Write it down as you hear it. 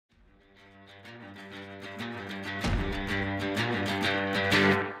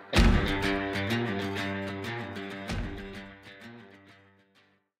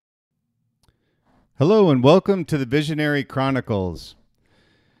Hello and welcome to the Visionary Chronicles.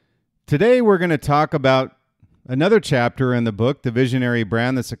 Today we're going to talk about another chapter in the book, The Visionary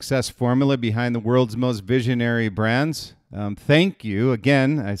Brand, the success formula behind the world's most visionary brands. Thank you.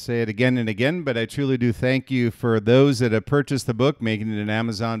 Again, I say it again and again, but I truly do thank you for those that have purchased the book, making it an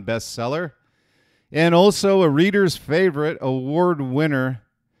Amazon bestseller, and also a reader's favorite award winner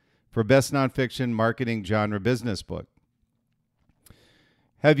for Best Nonfiction Marketing Genre Business Book.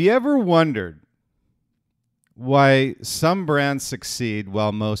 Have you ever wondered why some brands succeed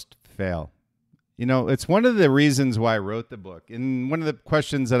while most fail? You know, it's one of the reasons why I wrote the book. And one of the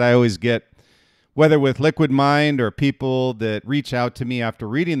questions that I always get, whether with Liquid Mind or people that reach out to me after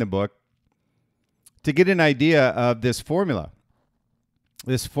reading the book, to get an idea of this formula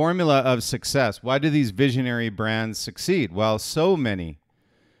of success. Why do these visionary brands succeed? Well, so many.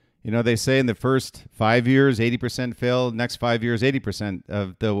 You know, they say in the first 5 years, 80% fail. Next 5 years, 80%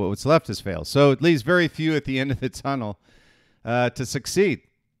 of what's left is fail. So it leaves very few at the end of the tunnel to succeed.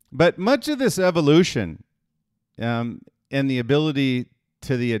 But much of this evolution and the ability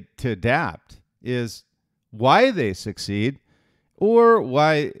to adapt is why they succeed or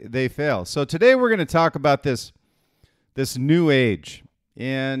why they fail. So today we're going to talk about this new age.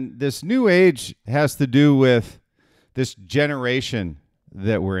 And this new age has to do with this generation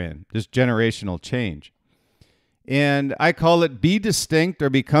that we're in, this generational change. And I call it be distinct or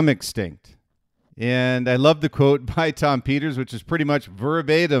become extinct. And I love the quote by Tom Peters, which is pretty much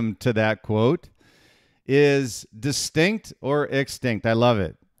verbatim to that quote, is distinct or extinct. I love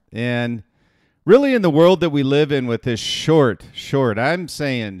it. And really in the world that we live in with this short, I'm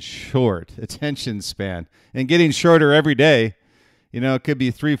saying short attention span and getting shorter every day, you know, it could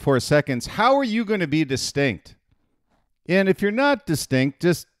be 3-4 seconds. How are you going to be distinct? And if you're not distinct,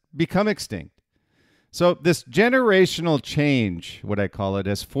 just become extinct. So this generational change, what I call it,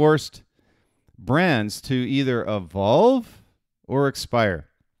 has forced brands to either evolve or expire.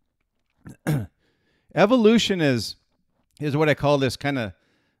 Evolution is what I call this kind of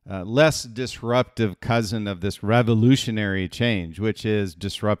less disruptive cousin of this revolutionary change, which is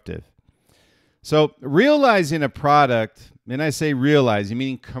disruptive. So realizing a product, and I say realizing,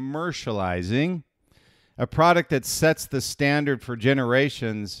 meaning commercializing, a product that sets the standard for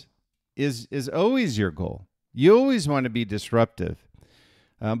generations is always your goal. You always want to be disruptive.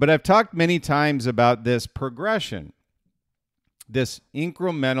 But I've talked many times about this progression, this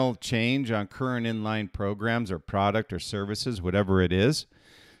incremental change on current inline programs or product or services, whatever it is,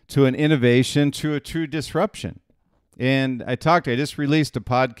 to an innovation, to a true disruption. And I just released a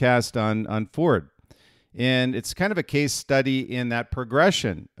podcast on Ford. And it's kind of a case study in that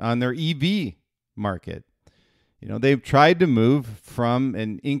progression on their EV market. You know, they've tried to move from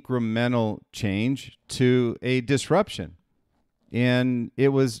an incremental change to a disruption. And it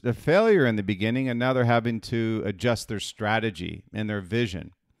was a failure in the beginning, and now they're having to adjust their strategy and their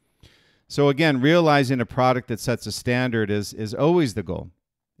vision. So again, realizing a product that sets a standard is always the goal.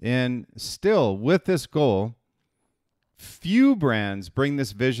 And still, with this goal, few brands bring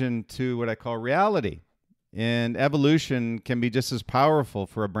this vision to what I call reality. And evolution can be just as powerful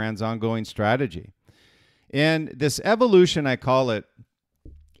for a brand's ongoing strategy. And this evolution, I call it,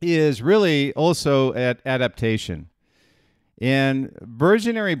 is really also adaptation. And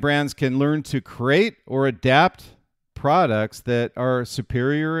visionary brands can learn to create or adapt products that are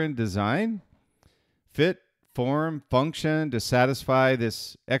superior in design, fit, form, function to satisfy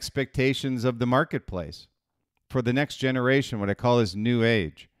this expectations of the marketplace for the next generation, what I call this new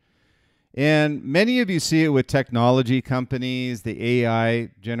age. And many of you see it with technology companies, the AI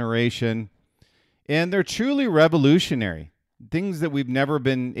generation, and they're truly revolutionary. Things that we've never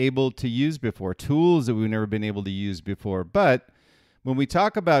been able to use before, tools that we've never been able to use before. But when we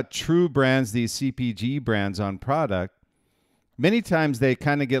talk about true brands, these CPG brands on product, many times they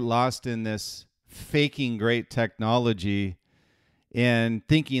kind of get lost in this faking great technology and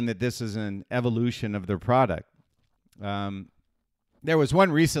thinking that this is an evolution of their product. There was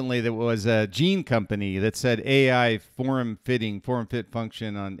one recently that was a jean company that said AI form-fit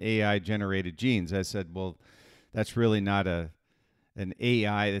function on AI-generated jeans. I said, well, that's really not an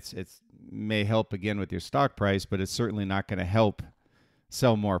AI. It's may help again with your stock price, but it's certainly not going to help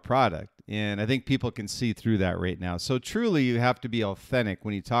sell more product. And I think people can see through that right now. So truly, you have to be authentic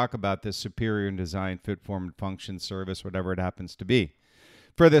when you talk about this superior in design, fit, form, and function, service, whatever it happens to be,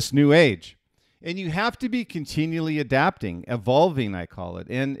 for this new age. And you have to be continually adapting, evolving, I call it.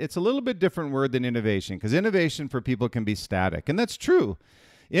 And it's a little bit different word than innovation, because innovation for people can be static. And that's true.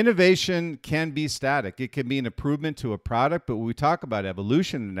 Innovation can be static. It can be an improvement to a product. But when we talk about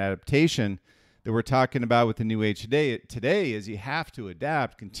evolution and adaptation, that we're talking about with the new age today is you have to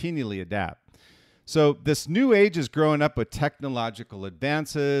adapt, continually adapt. So this new age is growing up with technological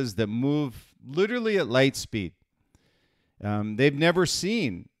advances that move literally at light speed. They've never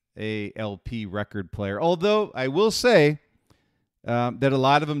seen a LP record player, although I will say that a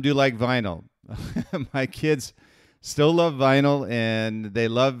lot of them do like vinyl. My kids still love vinyl, and they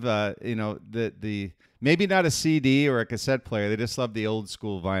love the maybe not a CD or a cassette player. They just love the old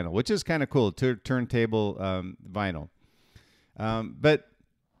school vinyl, which is kind of cool, turntable vinyl. But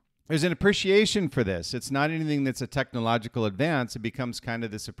there's an appreciation for this. It's not anything that's a technological advance. It becomes kind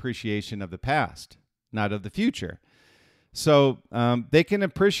of this appreciation of the past, not of the future. So they can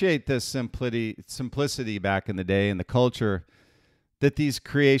appreciate this simplicity back in the day and the culture that these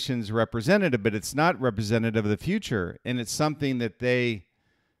creations represented, but it's not representative of the future. And it's something that they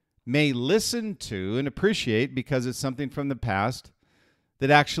may listen to and appreciate because it's something from the past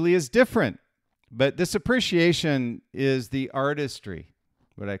that actually is different. But this appreciation is the artistry,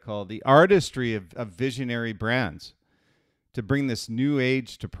 what I call the artistry of visionary brands, to bring this new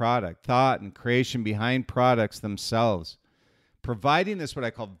age to product, thought and creation behind products themselves, providing this what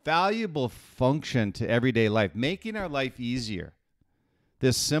I call valuable function to everyday life, making our life easier.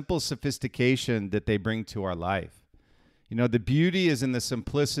 This simple sophistication that they bring to our life. You know, the beauty is in the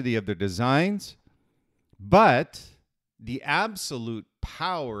simplicity of their designs, but the absolute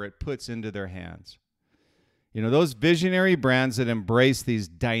power it puts into their hands. You know, those visionary brands that embrace these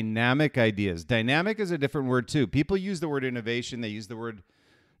dynamic ideas. Dynamic is a different word too. People use the word innovation. They use the word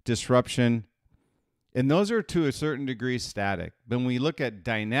disruption. And those are to a certain degree static. But when we look at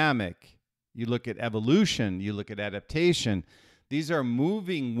dynamic, you look at evolution, you look at adaptation. These are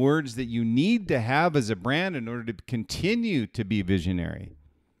moving words that you need to have as a brand in order to continue to be visionary.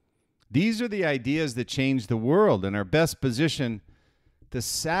 These are the ideas that change the world and are best positioned to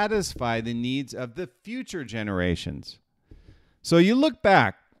satisfy the needs of the future generations. So you look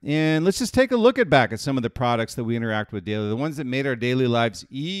back, and let's just take a look back at some of the products that we interact with daily, the ones that made our daily lives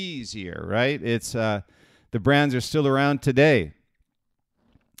easier, right? It's the brands are still around today.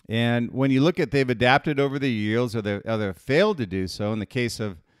 And when you look at, they've adapted over the years, or they've failed to do so. In the case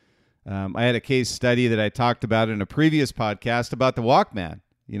of, I had a case study that I talked about in a previous podcast about the Walkman.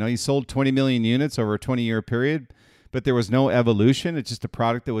 You know, he sold 20 million units over a 20-year period, but there was no evolution. It's just a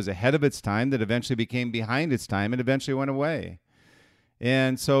product that was ahead of its time that eventually became behind its time and eventually went away.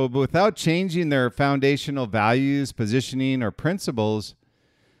 And so without changing their foundational values, positioning, or principles,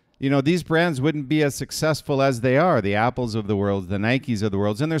 you know, these brands wouldn't be as successful as they are, the Apples of the world, the Nikes of the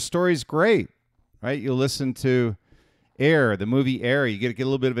world, and their story's great, right? You'll listen to Air, the movie Air, you get a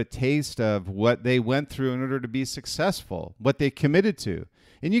little bit of a taste of what they went through in order to be successful, what they committed to.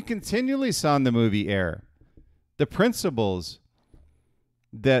 And you continually saw in the movie Air the principles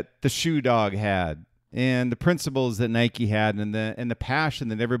that the Shoe Dog had and the principles that Nike had and the passion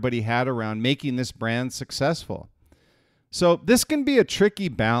that everybody had around making this brand successful. So this can be a tricky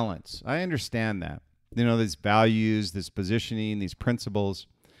balance. I understand that. You know, these values, this positioning, these principles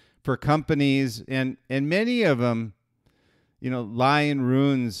for companies, and many of them, you know, lie in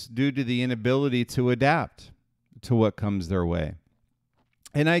ruins due to the inability to adapt to what comes their way.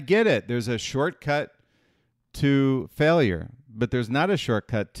 And I get it. There's a shortcut to failure, but there's not a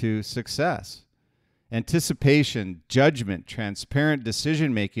shortcut to success. Anticipation, judgment, transparent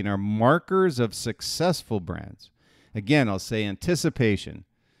decision-making are markers of successful brands. Again, I'll say anticipation,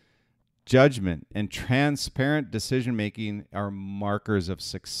 judgment, and transparent decision-making are markers of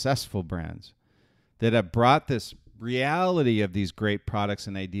successful brands that have brought this reality of these great products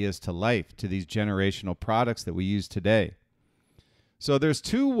and ideas to life, to these generational products that we use today. So there's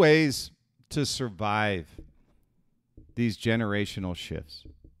two ways to survive these generational shifts.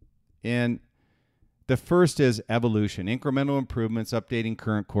 And the first is evolution, incremental improvements, updating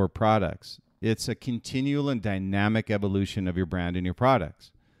current core products. It's a continual and dynamic evolution of your brand and your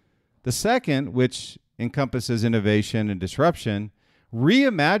products. The second, which encompasses innovation and disruption,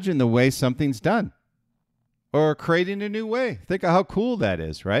 reimagine the way something's done or creating a new way. Think of how cool that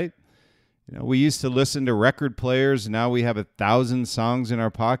is, right? You know, we used to listen to record players. Now we have 1,000 songs in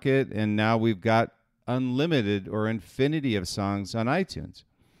our pocket, and now we've got unlimited or infinity of songs on iTunes.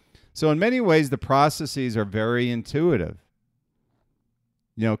 So in many ways, the processes are very intuitive.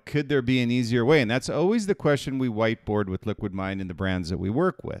 You know, could there be an easier way? And that's always the question we whiteboard with Liquid Mind and the brands that we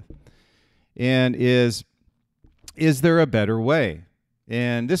work with. And is there a better way?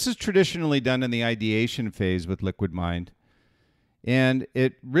 And this is traditionally done in the ideation phase with Liquid Mind. And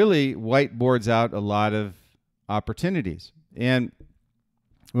it really whiteboards out a lot of opportunities. And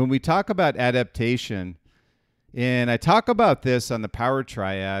when we talk about adaptation, and I talk about this on the Power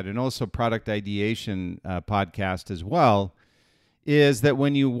Triad and also Product Ideation podcast as well, is that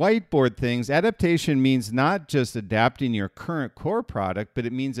when you whiteboard things, adaptation means not just adapting your current core product, but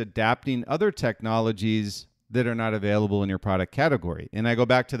it means adapting other technologies that are not available in your product category. And I go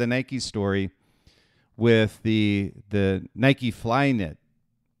back to the Nike story with the Nike Flyknit,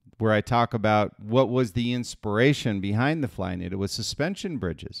 where I talk about what was the inspiration behind the Flyknit. It was suspension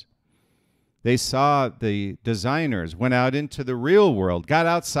bridges. They saw the designers, went out into the real world, got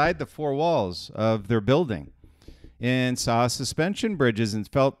outside the four walls of their building and saw suspension bridges and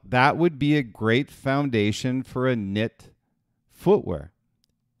felt that would be a great foundation for a knit footwear.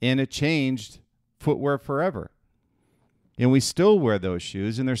 And it changed footwear forever. And we still wear those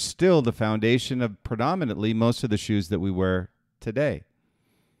shoes, and they're still the foundation of predominantly most of the shoes that we wear today.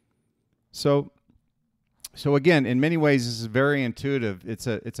 So again, in many ways, this is very intuitive. It's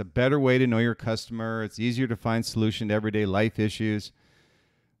a better way to know your customer. It's easier to find solution to everyday life issues.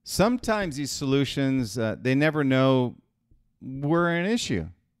 Sometimes these solutions, they never know were an issue,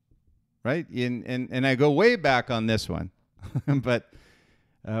 right? And I go way back on this one. But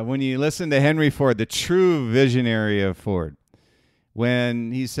when you listen to Henry Ford, the true visionary of Ford,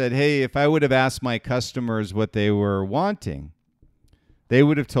 when he said, hey, if I would have asked my customers what they were wanting, they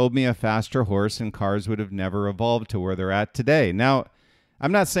would have told me a faster horse, and cars would have never evolved to where they're at today. Now,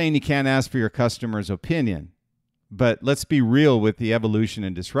 I'm not saying you can't ask for your customer's opinion, but let's be real with the evolution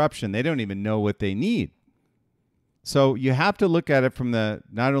and disruption. They don't even know what they need. So you have to look at it from the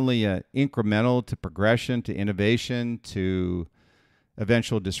not only incremental to progression to innovation to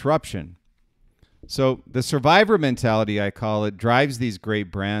eventual disruption. So the survivor mentality, I call it, drives these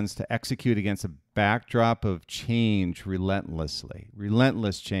great brands to execute against a backdrop of change relentlessly.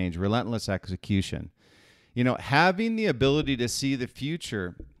 Relentless change, relentless execution. You know, having the ability to see the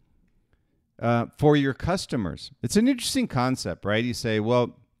future for your customers. It's an interesting concept, right? You say,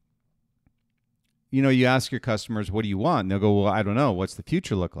 well, you know, you ask your customers, what do you want? And they'll go, well, I don't know. What's the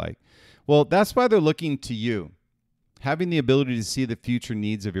future look like? Well, that's why they're looking to you. Having the ability to see the future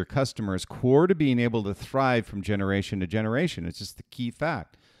needs of your customers, core to being able to thrive from generation to generation. It's just the key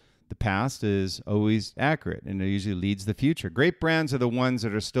fact. The past is always accurate, and it usually leads the future. Great brands are the ones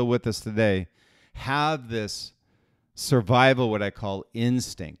that are still with us today, have this survival, what I call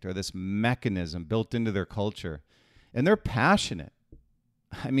instinct, or this mechanism built into their culture, and they're passionate.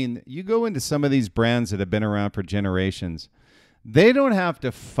 I mean, you go into some of these brands that have been around for generations, they don't have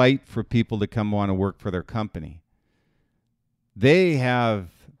to fight for people to come want to work for their company. They have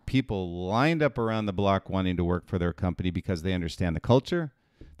people lined up around the block wanting to work for their company because they understand the culture,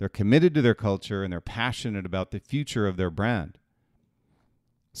 they're committed to their culture, and they're passionate about the future of their brand.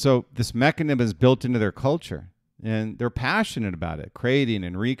 So this mechanism is built into their culture, and they're passionate about it, creating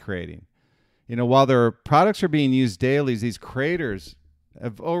and recreating. You know, while their products are being used daily, these creators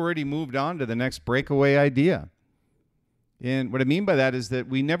have already moved on to the next breakaway idea. And what I mean by that is that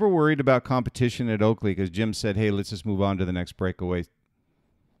we never worried about competition at Oakley because Jim said, hey, let's just move on to the next breakaway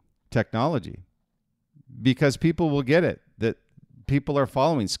technology. Because people will get it, that people are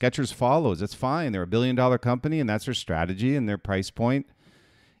following. Skechers follows. It's fine. They're $1 billion company, and that's their strategy, and their price point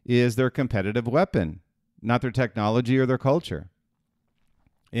is their competitive weapon, not their technology or their culture.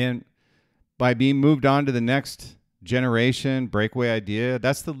 And by being moved on to the next generation, breakaway idea,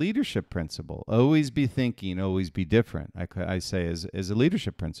 that's the leadership principle. Always be thinking, always be different, I say is a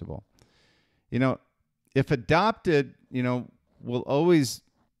leadership principle. You know, if adopted, you know, we'll always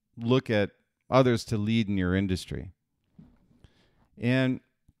look at others to lead in your industry. And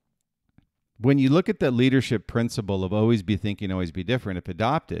when you look at that leadership principle of always be thinking, always be different, if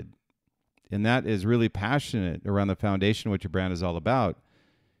adopted, and that is really passionate around the foundation of what your brand is all about,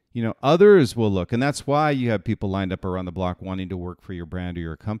 you know, others will look. And that's why you have people lined up around the block wanting to work for your brand or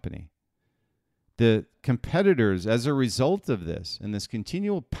your company. The competitors, as a result of this, and this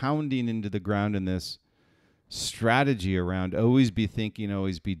continual pounding into the ground in this strategy around always be thinking,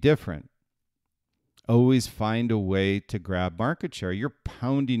 always be different, always find a way to grab market share. You're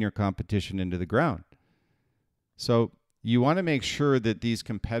pounding your competition into the ground. So you want to make sure that these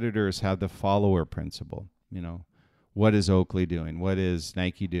competitors have the follower principle. You know, what is Oakley doing? What is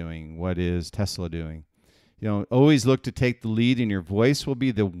Nike doing? What is Tesla doing? You know, always look to take the lead, and your voice will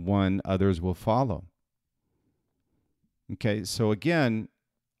be the one others will follow. Okay, so again,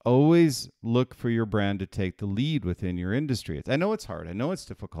 always look for your brand to take the lead within your industry. I know it's hard. I know it's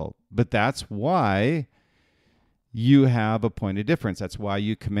difficult, but that's why you have a point of difference. That's why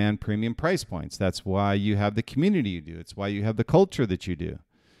you command premium price points. That's why you have the community you do. It's why you have the culture that you do.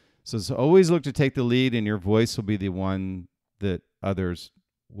 So always look to take the lead, and your voice will be the one that others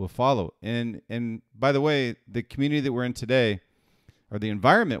will follow. And by the way, the community that we're in today, or the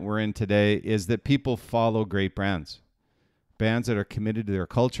environment we're in today, is that people follow great brands. Brands that are committed to their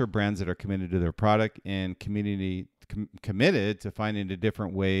culture, brands that are committed to their product, and committed to finding a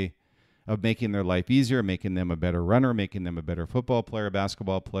different way of making their life easier, making them a better runner, making them a better football player,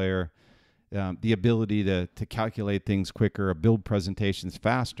 basketball player, the ability to calculate things quicker, build presentations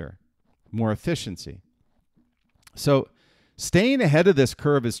faster, more efficiency. So staying ahead of this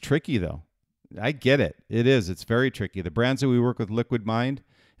curve is tricky, though. I get it. It is. It's very tricky. The brands that we work with, Liquid Mind,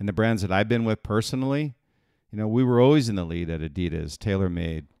 and the brands that I've been with personally, we were always in the lead at Adidas,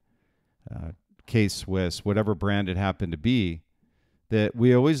 TaylorMade, K-Swiss, whatever brand it happened to be, that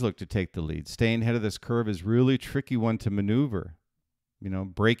we always look to take the lead. Staying ahead of this curve is really tricky one to maneuver.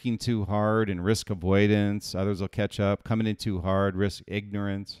 Breaking too hard and risk avoidance. Others will catch up. Coming in too hard, risk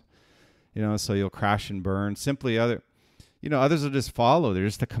ignorance. So you'll crash and burn. Simply others will just follow. They're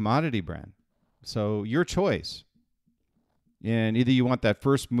just a commodity brand. So your choice. And either you want that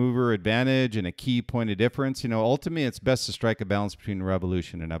first mover advantage and a key point of difference. Ultimately, it's best to strike a balance between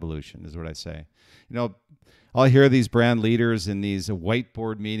revolution and evolution, is what I say. I'll hear these brand leaders in these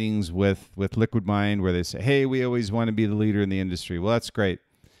whiteboard meetings with Liquid Mind where they say, hey, we always want to be the leader in the industry. Well, that's great.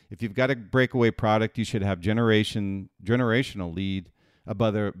 If you've got a breakaway product, you should have generational lead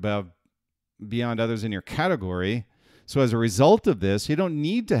above beyond others in your category. So as a result of this, you don't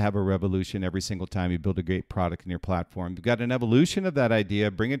need to have a revolution every single time you build a great product in your platform. You've got an evolution of that idea,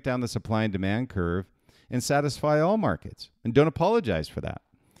 bring it down the supply and demand curve, and satisfy all markets. And don't apologize for that.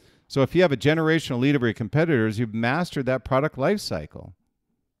 So if you have a generational lead over your competitors, you've mastered that product life cycle.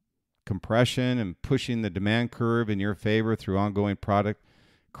 Compression and pushing the demand curve in your favor through ongoing product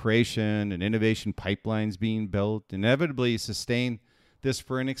creation and innovation pipelines being built. Inevitably sustain this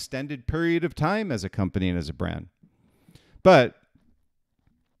for an extended period of time as a company and as a brand. But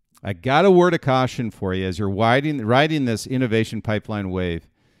I got a word of caution for you as you're riding this innovation pipeline wave.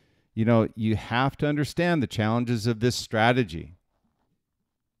 You have to understand the challenges of this strategy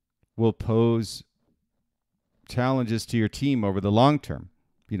will pose challenges to your team over the long term.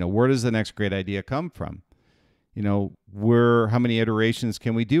 Where does the next great idea come from? How many iterations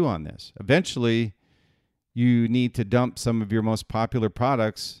can we do on this? Eventually, you need to dump some of your most popular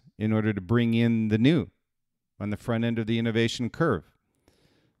products in order to bring in the new on the front end of the innovation curve.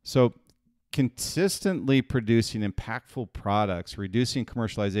 So consistently producing impactful products, reducing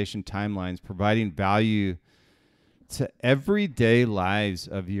commercialization timelines, providing value to everyday lives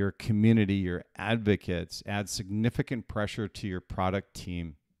of your community, your advocates, adds significant pressure to your product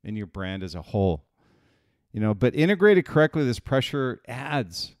team and your brand as a whole. But integrated correctly, this pressure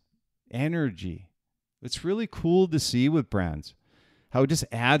adds energy. It's really cool to see with brands how it just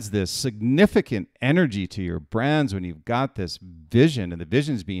adds this significant energy to your brands when you've got this vision and the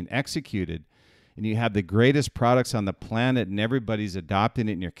vision's being executed and you have the greatest products on the planet and everybody's adopting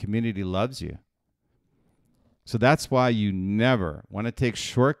it and your community loves you. So that's why you never want to take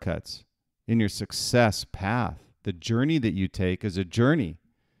shortcuts in your success path. The journey that you take is a journey.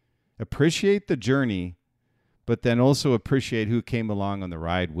 Appreciate the journey, but then also appreciate who came along on the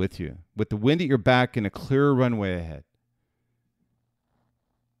ride with you, with the wind at your back and a clear runway ahead.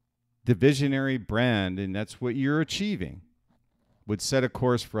 The visionary brand, and that's what you're achieving, would set a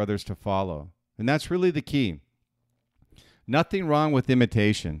course for others to follow. And that's really the key. Nothing wrong with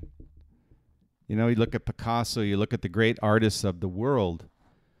imitation. You look at Picasso, you look at the great artists of the world.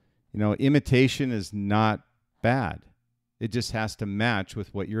 Imitation is not bad. It just has to match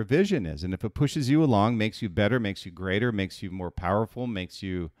with what your vision is. And if it pushes you along, makes you better, makes you greater, makes you more powerful, makes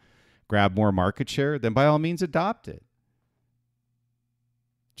you grab more market share, then by all means adopt it.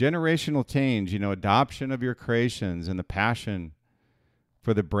 Generational change, adoption of your creations and the passion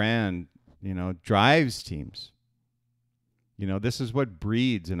for the brand, drives teams. This is what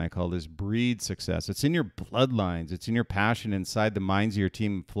breeds, and I call this breed success. It's in your bloodlines. It's in your passion inside the minds of your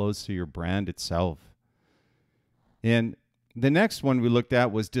team and flows through your brand itself. And the next one we looked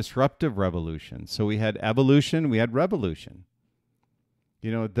at was Disruptive Revolution. So we had evolution, we had revolution.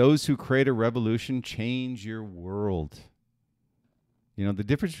 Those who create a revolution change your world. The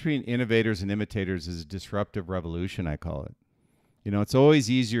difference between innovators and imitators is a disruptive revolution, I call it. It's always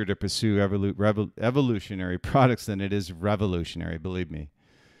easier to pursue evolutionary products than it is revolutionary, believe me.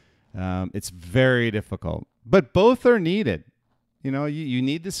 It's very difficult, but both are needed. You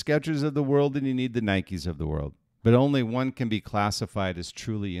need the Skechers of the world and you need the Nikes of the world, but only one can be classified as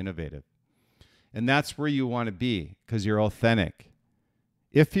truly innovative. And that's where you want to be because you're authentic.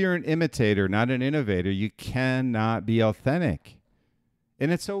 If you're an imitator, not an innovator, you cannot be authentic.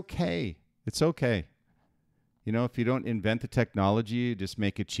 And it's okay. It's okay. If you don't invent the technology, just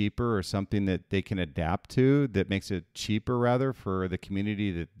make it cheaper or something that they can adapt to that makes it cheaper rather for the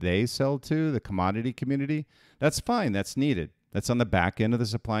community that they sell to, the commodity community, that's fine. That's needed. That's on the back end of the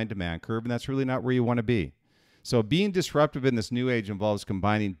supply and demand curve, and that's really not where you want to be. So being disruptive in this new age involves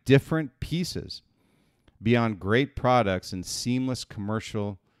combining different pieces beyond great products and seamless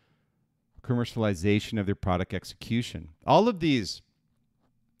commercialization of their product execution. All of these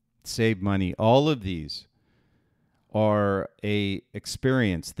save money. All of these are a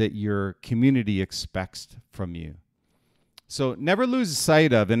experience that your community expects from you. So never lose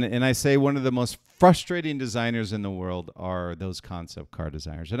sight of, and I say one of the most frustrating designers in the world are those concept car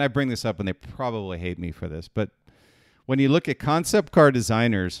designers. And I bring this up and they probably hate me for this, but when you look at concept car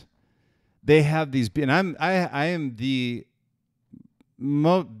designers, they have these, and I am the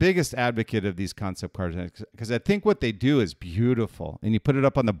biggest advocate of these concept car designers because I think what they do is beautiful. And you put it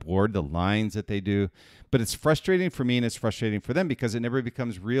up on the board, the lines that they do, but it's frustrating for me and it's frustrating for them because it never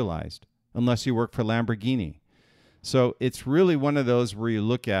becomes realized unless you work for Lamborghini. So it's really one of those where you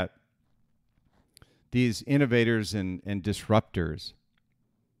look at these innovators and disruptors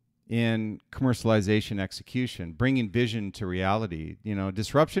in commercialization execution, bringing vision to reality,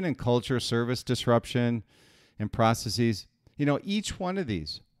 disruption in culture, service disruption, and processes. Each one of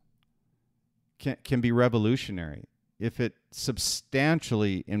these can be revolutionary if it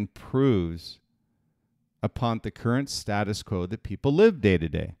substantially improves upon the current status quo that people live day to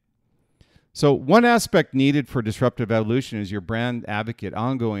day. So one aspect needed for disruptive evolution is your brand advocate,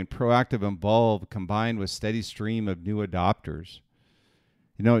 ongoing, proactive, involved, combined with steady stream of new adopters.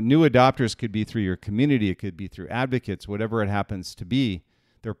 New adopters could be through your community. It could be through advocates, whatever it happens to be.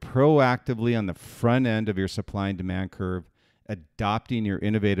 They're proactively on the front end of your supply and demand curve, adopting your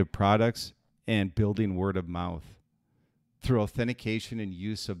innovative products and building word of mouth through authentication and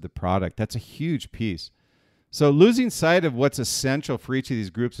use of the product. That's a huge piece. So losing sight of what's essential for each of these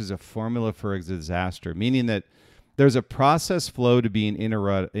groups is a formula for a disaster, meaning that there's a process flow to being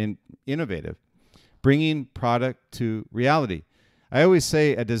innovative, bringing product to reality. I always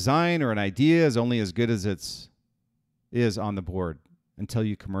say a design or an idea is only as good as it is on the board until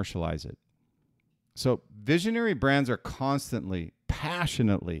you commercialize it. So visionary brands are constantly,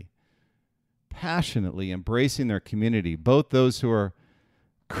 passionately embracing their community, both those who are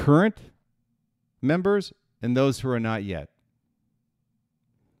current members and those who are not yet.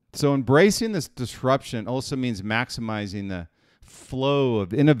 So embracing this disruption also means maximizing the flow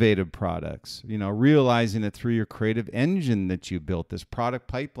of innovative products, realizing it through your creative engine that you built, this product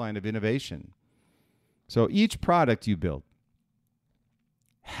pipeline of innovation. So each product you build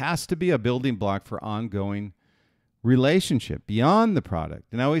has to be a building block for ongoing relationship beyond the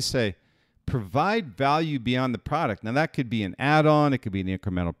product. And I always say, provide value beyond the product. Now, that could be an add-on. It could be an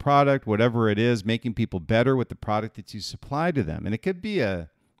incremental product, whatever it is, making people better with the product that you supply to them. And it could be a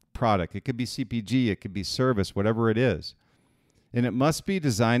product. It could be CPG. It could be service, whatever it is. And it must be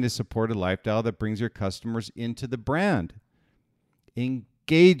designed to support a lifestyle that brings your customers into the brand,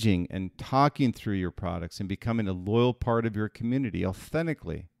 engaging and talking through your products and becoming a loyal part of your community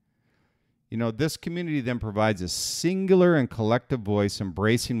authentically. This community then provides a singular and collective voice,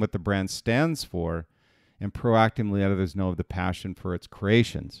 embracing what the brand stands for and proactively let others know of the passion for its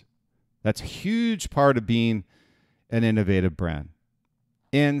creations. That's a huge part of being an innovative brand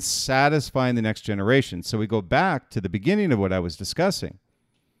and satisfying the next generation. So we go back to the beginning of what I was discussing,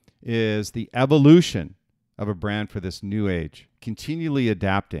 is the evolution of a brand for this new age, continually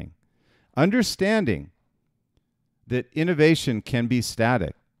adapting, understanding that innovation can be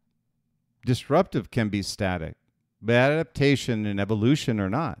static. Disruptive can be static, but adaptation and evolution are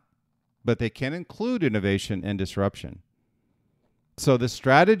not. But they can include innovation and disruption. So the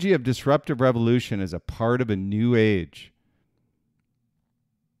strategy of disruptive revolution is a part of a new age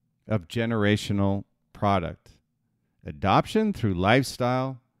of generational product adoption through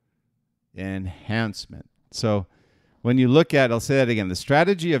lifestyle enhancement. So when you look at, I'll say that again, the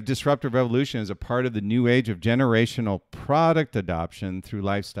strategy of disruptive revolution is a part of the new age of generational product adoption through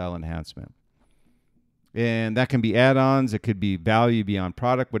lifestyle enhancement. And that can be add-ons, it could be value beyond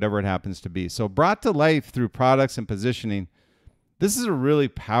product, whatever it happens to be. So brought to life through products and positioning, this is a really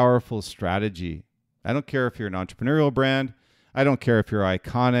powerful strategy. I don't care if you're an entrepreneurial brand, I don't care if you're an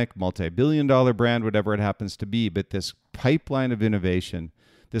iconic, multi-billion-dollar brand, whatever it happens to be, but this pipeline of innovation,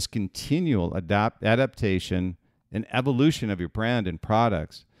 this continual adaptation and evolution of your brand and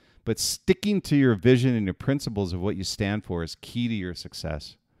products, but sticking to your vision and your principles of what you stand for is key to your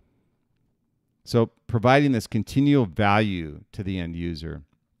success. So providing this continual value to the end user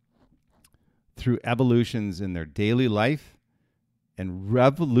through evolutions in their daily life and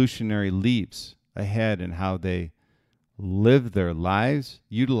revolutionary leaps ahead in how they live their lives,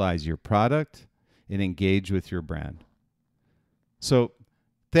 utilize your product, and engage with your brand. So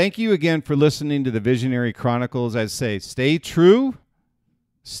thank you again for listening to the Visionary Chronicles. I say, stay true,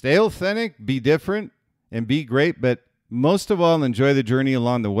 stay authentic, be different, and be great. But most of all, enjoy the journey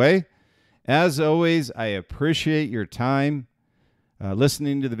along the way. As always, I appreciate your time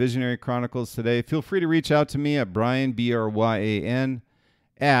listening to the Visionary Chronicles today. Feel free to reach out to me at Bryan, Bryan,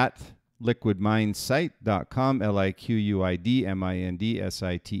 at liquidmindsite.com,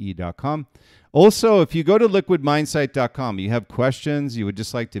 liquidmindsite.com. Also, if you go to liquidmindsite.com, you have questions, you would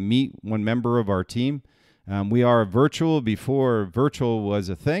just like to meet one member of our team. We are virtual before virtual was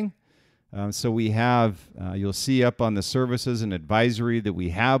a thing. So we have, you'll see up on the services and advisory that we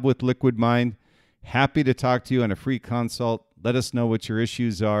have with Liquid Mind. Happy to talk to you on a free consult. Let us know what your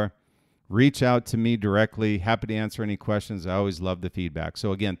issues are. Reach out to me directly. Happy to answer any questions. I always love the feedback.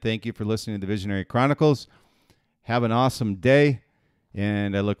 So again, thank you for listening to the Visionary Chronicles. Have an awesome day,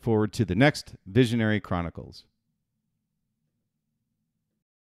 and I look forward to the next Visionary Chronicles.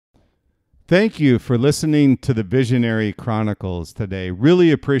 Thank you for listening to the Visionary Chronicles today.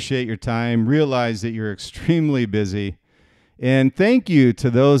 Really appreciate your time. Realize that you're extremely busy. And thank you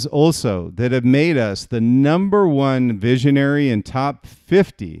to those also that have made us the #1 visionary and top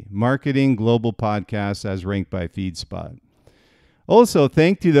 50 marketing global podcasts as ranked by FeedSpot. Also,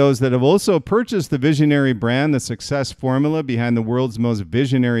 thank you to those that have also purchased the Visionary brand, the success formula behind the world's most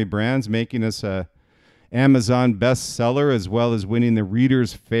visionary brands, making us a Amazon bestseller, as well as winning the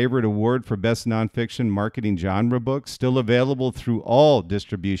Reader's Favorite Award for Best Nonfiction Marketing Genre Book, still available through all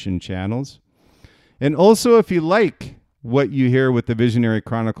distribution channels. And also, if you like what you hear with the Visionary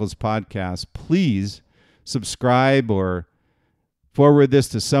Chronicles podcast, please subscribe or forward this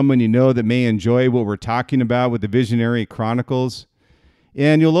to someone you know that may enjoy what we're talking about with the Visionary Chronicles.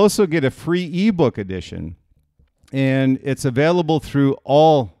 And you'll also get a free ebook edition. And it's available through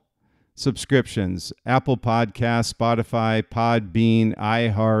all subscriptions: Apple Podcasts, Spotify, Podbean,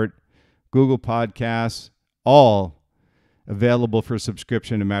 iHeart, Google Podcasts, all available for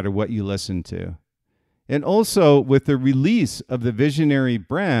subscription no matter what you listen to. And also, with the release of the Visionary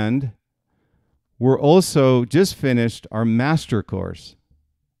brand, we're also just finished our master course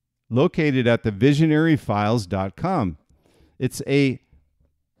located at thevisionaryfiles.com. It's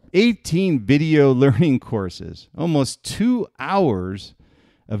 18 video learning courses, almost 2 hours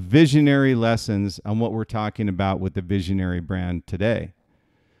of visionary lessons on what we're talking about with the Visionary brand today.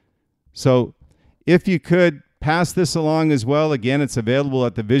 So if you could pass this along as well, again, it's available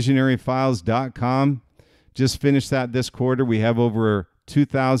at thevisionaryfiles.com. Just finished that this quarter. We have over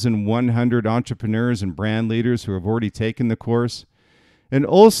 2,100 entrepreneurs and brand leaders who have already taken the course. And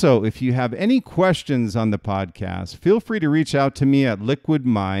also, if you have any questions on the podcast, feel free to reach out to me at Liquid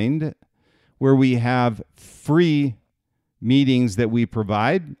Mind, where we have free meetings that we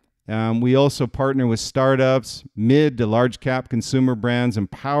provide. We also partner with startups, mid to large cap consumer brands,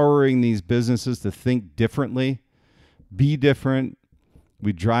 empowering these businesses to think differently, be different.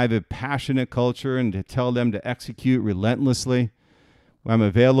 We drive a passionate culture and to tell them to execute relentlessly. I'm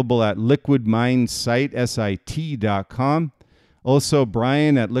available at liquidmindsite.com. Also,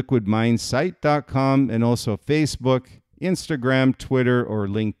 Bryan at liquidmindsite.com, and also Facebook, Instagram, Twitter, or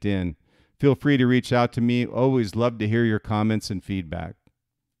LinkedIn. Feel free to reach out to me. Always love to hear your comments and feedback.